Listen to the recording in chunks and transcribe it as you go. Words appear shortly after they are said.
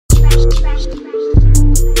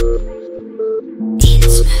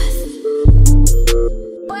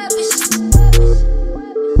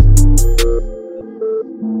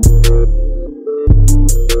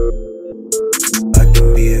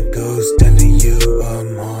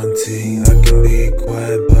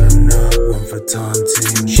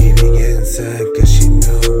taunting. She be getting sad cause she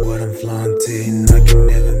know what I'm flaunting. I can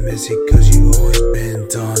never miss you cause you always been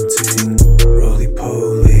daunting.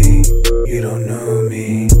 Roly-poly, you don't know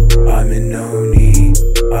me. I'm in Oni,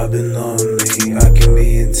 I've been lonely. I can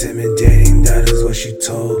be intimidating, that is what she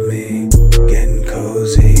told me. Getting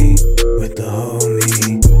cozy with the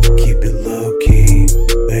homie, keep it low-key,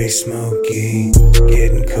 very smoky.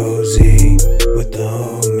 Getting cozy with the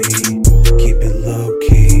homie, keep it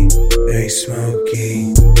low-key, very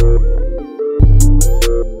smoky.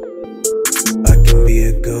 I can be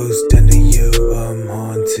a ghost and to you I'm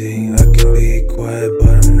haunting. I can be quiet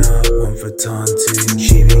but I'm not one for taunting.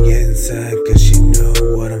 She be getting sad cause she know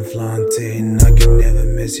what I'm flaunting. I can never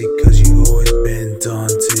miss you cause you always been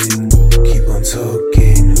daunting. Keep on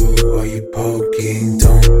talking, who are you poking?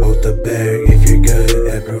 Don't poke the bear if you're good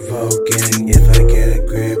at provoking. If I get a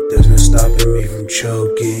grip, there's no stopping me from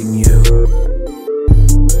choking you.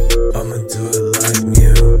 I'ma do it like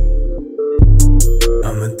you.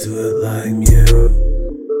 I'ma do it like you.